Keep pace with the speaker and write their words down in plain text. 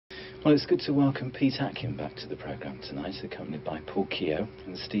Well, it's good to welcome Pete Atkin back to the programme tonight, accompanied by Paul Keogh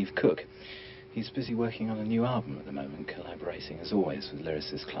and Steve Cook. He's busy working on a new album at the moment, collaborating as always with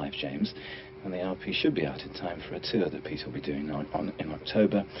lyricist Clive James, and the LP should be out in time for a tour that Pete will be doing in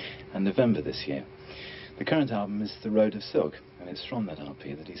October and November this year. The current album is The Road of Silk, and it's from that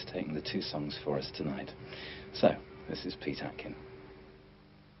LP that he's taken the two songs for us tonight. So, this is Pete Atkin.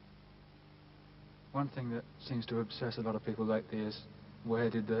 One thing that seems to obsess a lot of people lately is,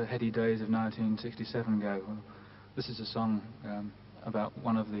 where did the heady days of 1967 go? Well, this is a song about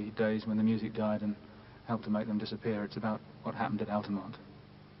one of the days when the music died and helped to make them disappear. It's about what happened at Altamont.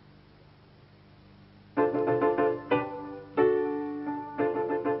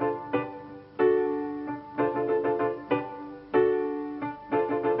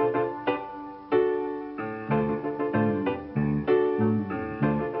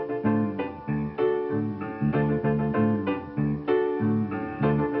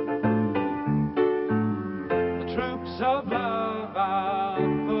 Of love are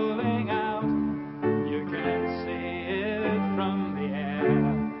pulling out, you can see it from the air.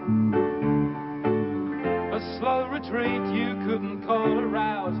 A slow retreat, you couldn't call a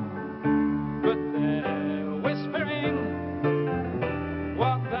rout, but they're whispering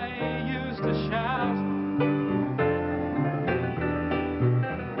what they used to shout.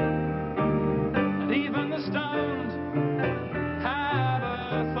 And even the stoned had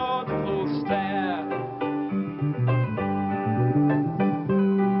a thoughtful stare.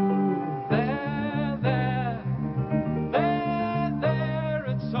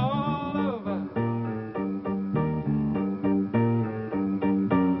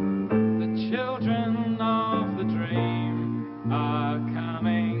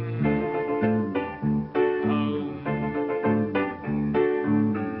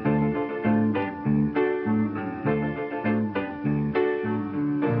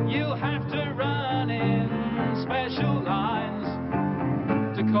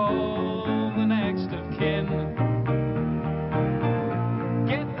 Call the next of kin.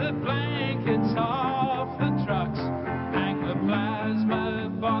 Get the blankets off the trucks, hang the plasma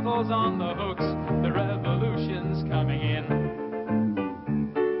bottles on the hooks. The revolution's coming in.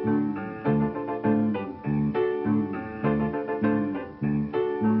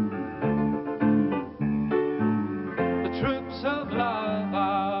 The troops of love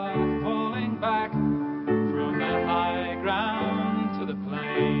are falling back from the high ground to the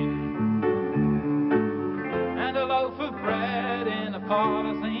plain, and a loaf of bread in a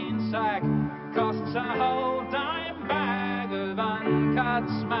polythene sack costs a whole dime bag of uncut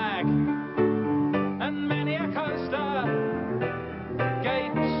smack, and many a coaster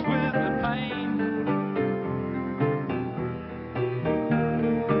gapes with the pain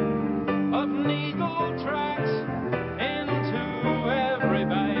of needle tracks into every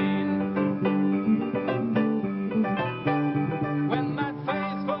vein.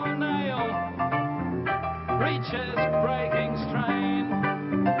 Reaches breaking strain,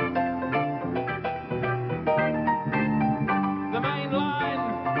 the main line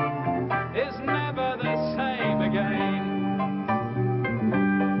is never the same again.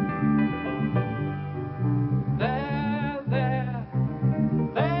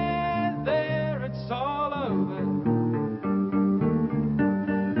 There, it's all over.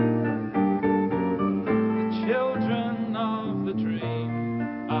 The children of the dream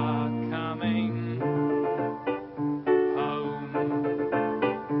are coming.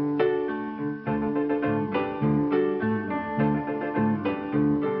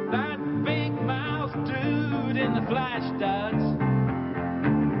 Flash duds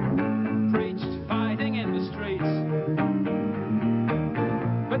preached fighting in the streets,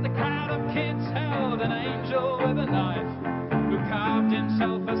 but the crowd of kids held an angel with a knife who carved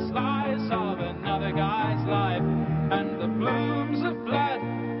himself a slice of another guy's life, and the blooms of blood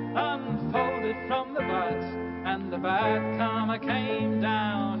unfolded from the buds, and the bad karma came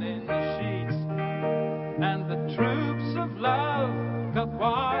down in sheets, and the troops of love got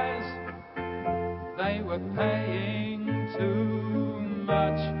wise. They were paying too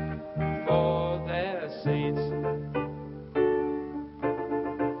much for their seats.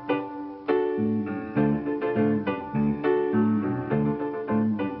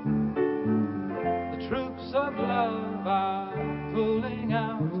 The troops of love are pulling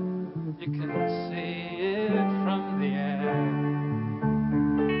out, you can see it from the air.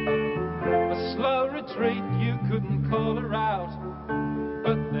 A slow retreat, you couldn't call a rout,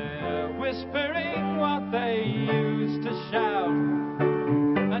 but they're whispering what they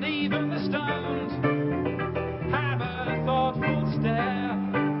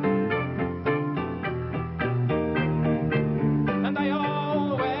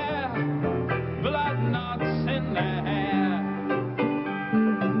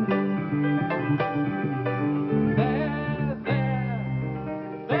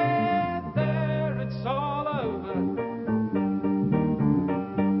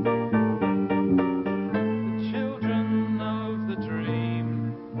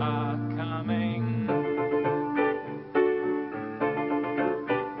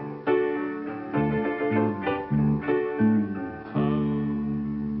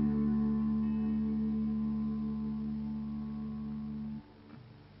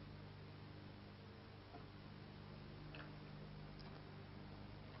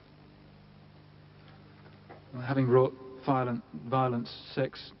having wrought violence,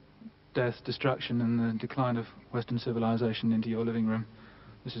 sex, death, destruction, and the decline of Western civilization into your living room,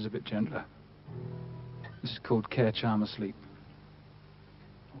 this is a bit gentler. This is called Care, Charm, Asleep.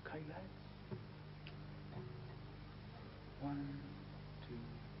 Okay, lads. 1, 2,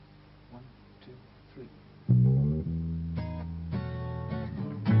 1, 2, 3.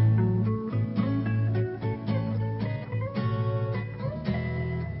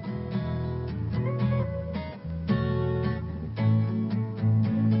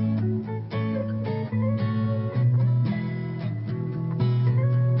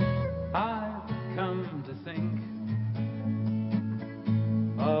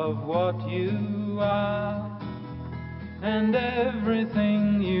 What you are and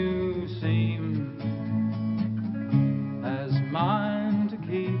everything you seem as mine to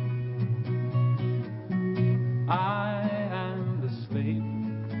keep. I am the sleep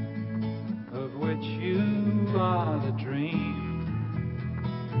of which you are the dream,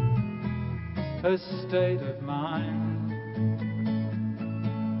 a state of mind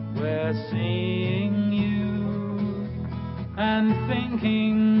where seeing you and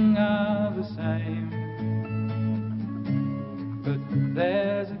thinking are the same. But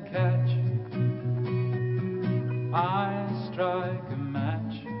there's a catch. I strike a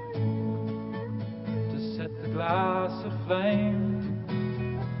match to set the glass aflame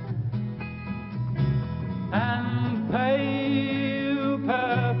and pale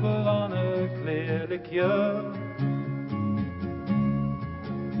purple on a clear liqueur.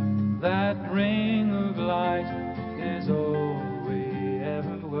 That ring of light is all we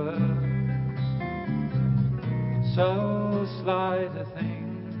ever were. So slight a thing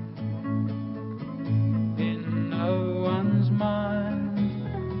in no one's mind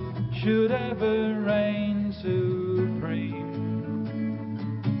should ever reign supreme.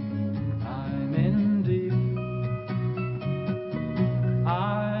 I'm in deep.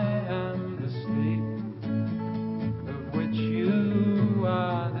 I am the sleep of which you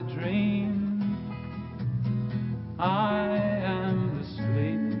are the dream. I am the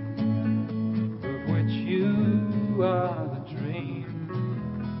sleep of which you are the dream.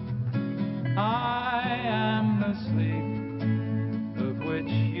 I am the sleep of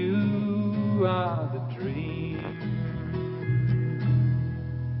which you are the dream.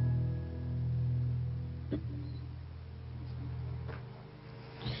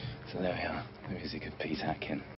 So there we are, the music of Pete Atkin.